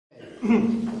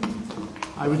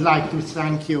I would like to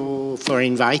thank you for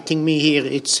inviting me here.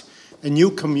 It's a new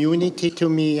community to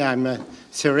me. I'm a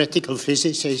theoretical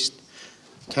physicist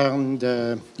turned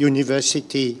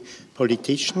university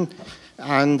politician.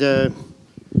 And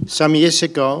some years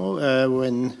ago,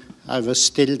 when I was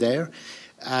still there,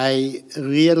 I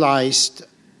realized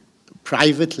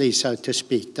privately, so to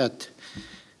speak, that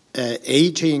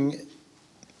aging,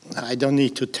 I don't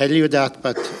need to tell you that,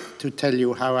 but to tell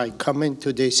you how I come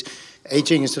into this,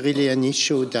 aging is really an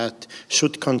issue that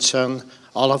should concern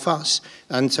all of us.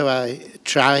 And so I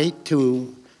tried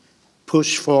to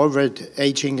push forward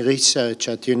aging research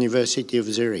at the University of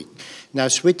Zurich. Now,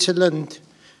 Switzerland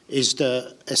is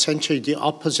essentially the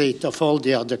opposite of all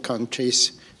the other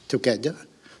countries together.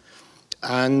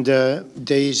 And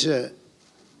there's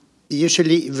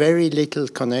usually very little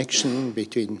connection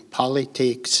between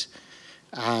politics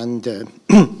and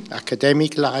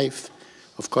academic life.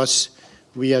 Of course,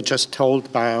 we are just told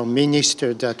by our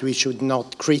minister that we should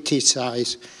not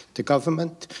criticize the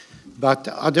government, but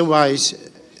otherwise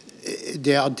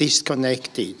they are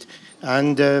disconnected.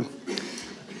 And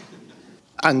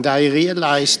I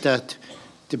realized that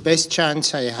the best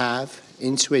chance I have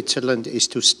in Switzerland is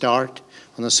to start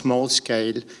on a small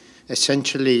scale,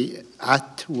 essentially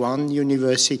at one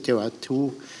university or at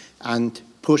two, and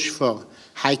push for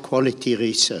high-quality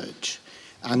research,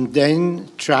 and then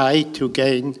try to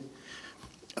gain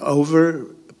over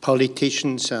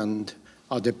politicians and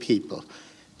other people.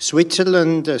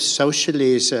 Switzerland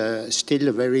socially is still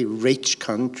a very rich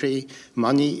country.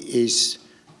 Money is,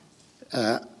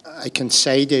 I can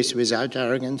say this without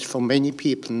arrogance, for many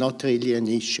people not really an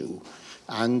issue.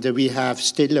 And we have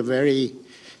still a very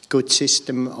good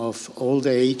system of old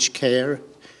age care,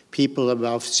 people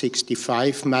above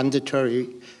 65, mandatory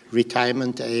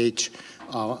retirement age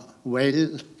are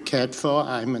well cared for.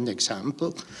 I'm an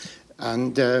example.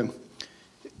 And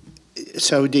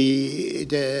so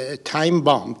the time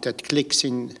bomb that clicks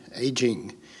in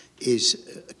aging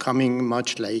is coming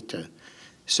much later.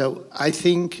 So I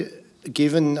think,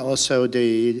 given also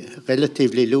the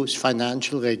relatively loose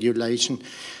financial regulation,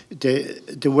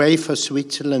 the way for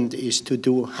Switzerland is to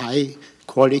do high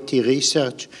quality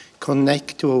research,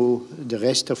 connect to the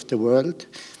rest of the world.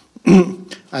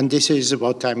 And this is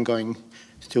what I'm going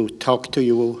to talk to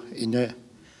you in a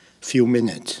few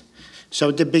minutes. So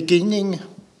the beginning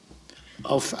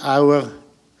of our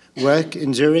work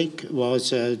in Zurich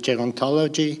was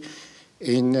gerontology.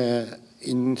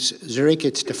 In Zurich,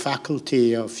 it's the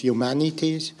Faculty of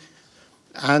Humanities.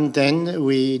 And then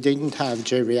we didn't have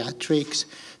geriatrics.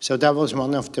 So that was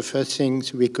one of the first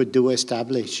things we could do,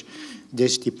 establish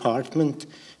this department.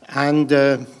 And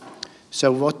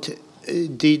so what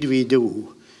did we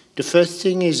do? The first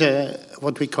thing is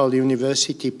what we call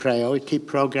University Priority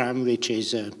Program, which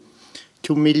is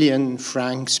 2 million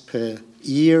francs per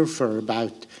year for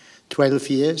about 12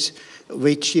 years,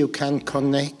 which you can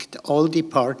connect all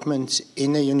departments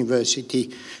in a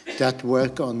university that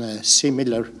work on a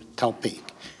similar topic.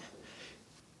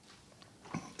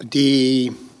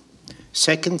 The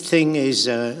second thing is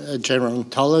a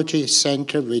gerontology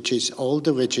center, which is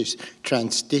older, which is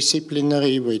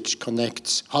transdisciplinary, which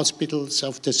connects hospitals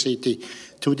of the city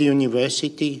to the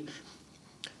university.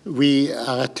 We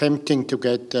are attempting to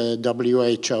get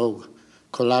WHO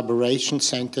collaboration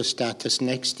center status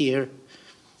next year.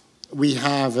 We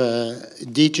have a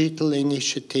digital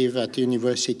initiative at the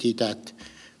university that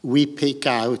we pick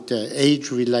out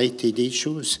age-related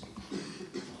issues.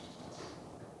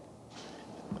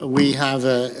 We have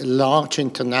a large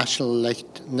international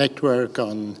network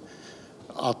on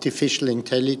artificial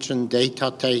intelligence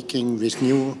data taking with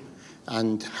new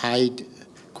and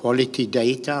high-quality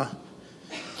data.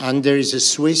 And there is a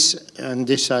Swiss, and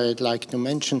this I'd like to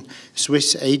mention,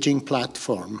 Swiss aging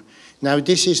platform. Now,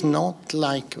 this is not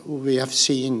like we have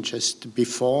seen just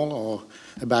before or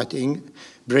about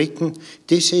Britain.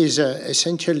 This is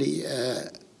essentially a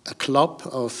club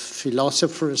of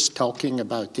philosophers talking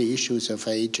about the issues of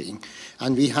aging.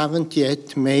 And we haven't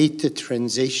yet made the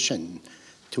transition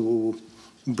to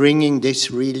bringing this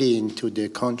really into the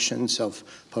conscience of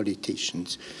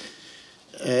politicians.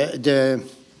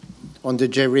 On the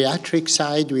geriatric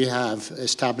side, we have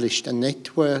established a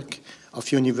network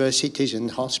of universities and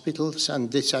hospitals,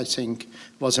 and this, I think,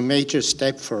 was a major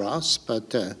step for us,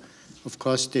 but of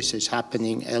course this is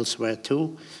happening elsewhere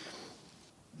too.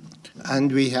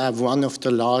 And we have one of the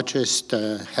largest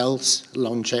health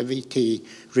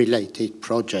longevity-related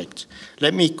projects.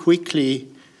 Let me quickly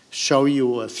show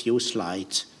you a few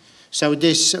slides. So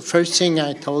this first thing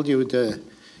I told you, the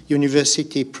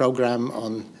university program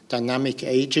on dynamic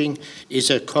aging, is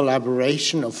a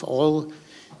collaboration of all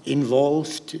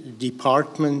involved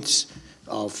departments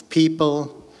of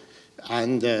people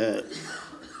and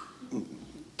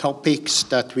topics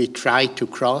that we try to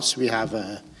cross. We have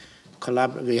a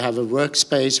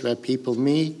workspace where people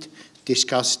meet,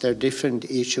 discuss their different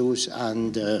issues,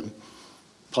 and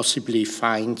possibly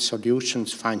find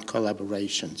solutions, find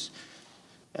collaborations.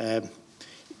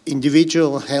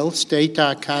 Individual health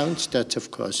data accounts, that's of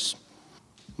course,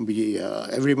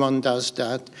 everyone does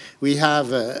that. We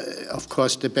have, of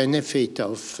course, the benefit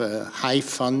of high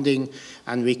funding,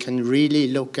 and we can really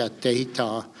look at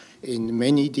data in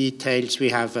many details.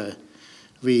 We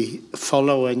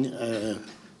follow a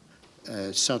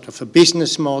sort of a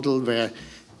business model where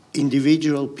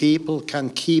individual people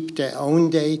can keep their own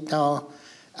data,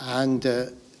 and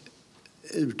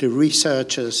the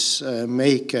researchers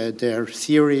make their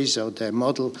theories or their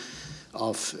model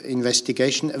of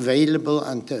investigation available,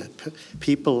 and the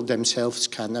people themselves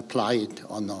can apply it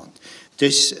or not.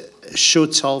 This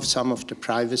should solve some of the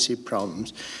privacy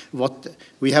problems. What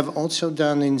we have also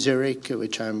done in Zurich,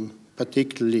 which I'm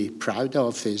particularly proud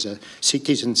of, is a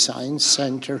citizen science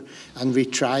center, and we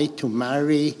try to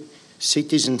marry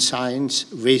citizen science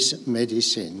with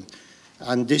medicine.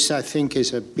 And this, I think,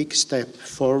 is a big step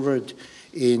forward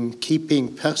in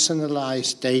keeping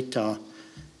personalized data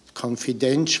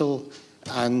confidential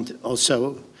and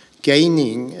also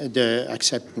gaining the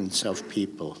acceptance of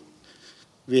people.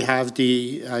 We have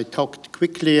I talked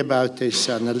quickly about this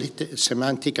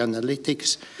semantic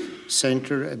analytics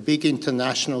center, a big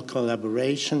international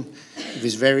collaboration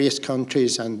with various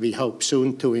countries, and we hope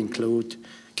soon to include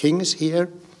King's here.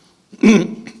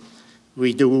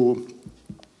 We do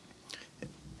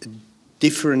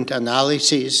different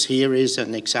analyses. Here is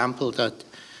an example that,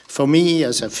 for me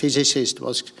as a physicist,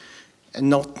 was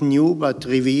not new, but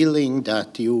revealing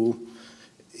that you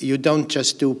don't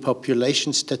just do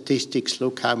population statistics,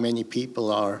 look how many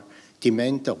people are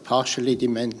dement or partially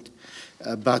dement,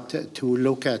 but to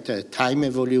look at time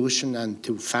evolution and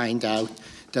to find out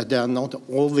that they are not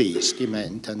always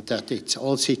dement and that it's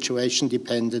all situation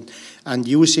dependent. And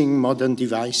using modern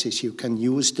devices, you can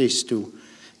use this to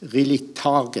really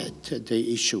target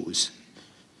the issues.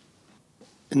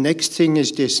 The next thing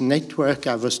is this network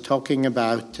I was talking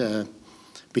about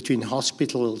between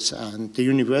hospitals and the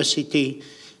university.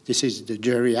 This is the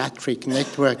geriatric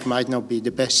network, might not be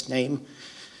the best name.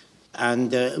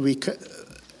 And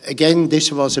again, this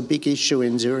was a big issue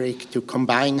in Zurich, to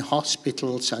combine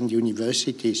hospitals and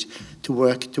universities to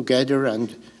work together,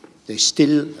 and there's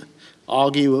still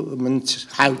arguments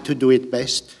how to do it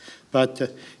best,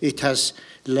 but it has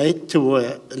led to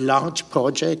a large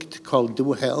project called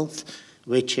Do Health,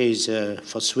 which is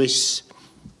for Swiss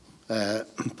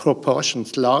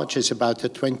proportions large. It's about a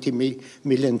 20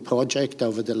 million project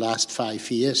over the last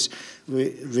 5 years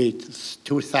with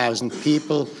 2,000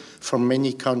 people from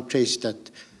many countries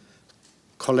that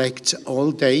collects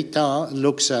all data,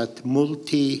 looks at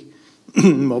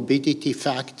multi-morbidity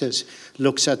factors,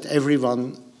 looks at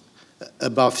everyone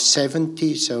above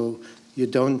 70, so you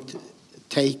don't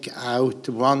take out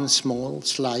one small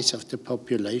slice of the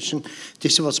population.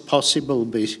 This was possible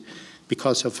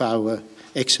because of our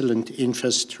excellent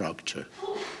infrastructure.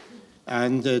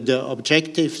 And the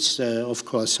objectives, of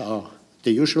course, are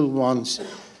the usual ones: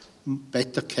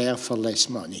 better care for less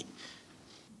money.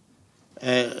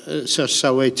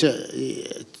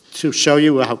 To show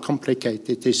you how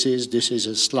complicated this is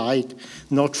a slide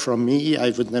not from me.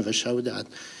 I would never show that.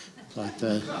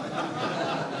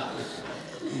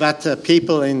 But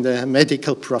people in the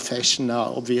medical profession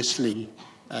are obviously,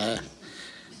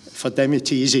 for them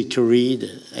it's easy to read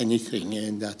anything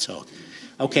and that sort.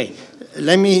 Okay,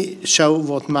 let me show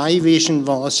what my vision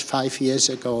was 5 years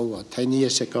ago or 10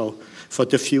 years ago for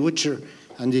the future,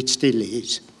 and it still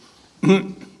is.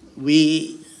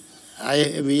 We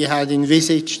had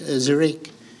envisaged a Zurich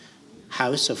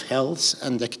House of Health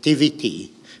and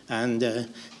Activity, and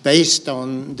based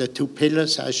on the 2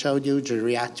 pillars I showed you,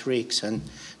 geriatrics and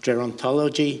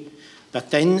gerontology, but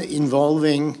then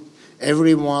involving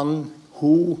everyone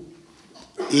who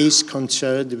is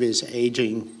concerned with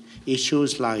aging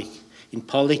issues, like in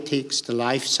politics, the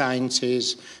life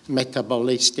sciences,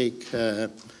 metabolistic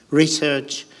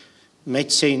research,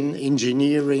 medicine,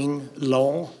 engineering,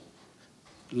 law,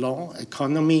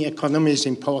 economy. Economy is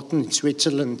important. In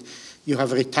Switzerland, you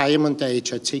have retirement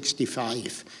age at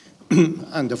 65.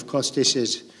 And of course, this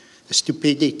is a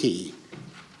stupidity.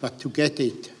 But to get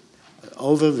it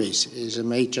over with is a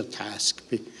major task.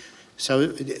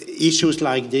 So issues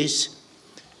like this,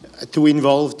 to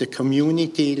involve the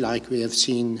community, like we have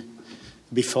seen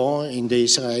before in the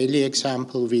Israeli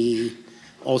example, we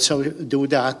also do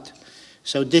that.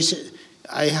 So this,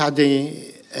 I had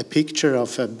a picture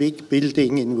of a big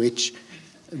building in which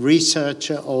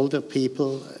researcher, older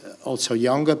people, also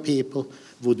younger people,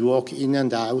 would walk in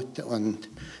and out and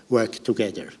work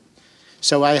together.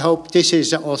 So I hope this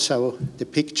is also the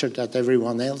picture that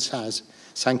everyone else has.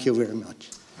 Thank you very much.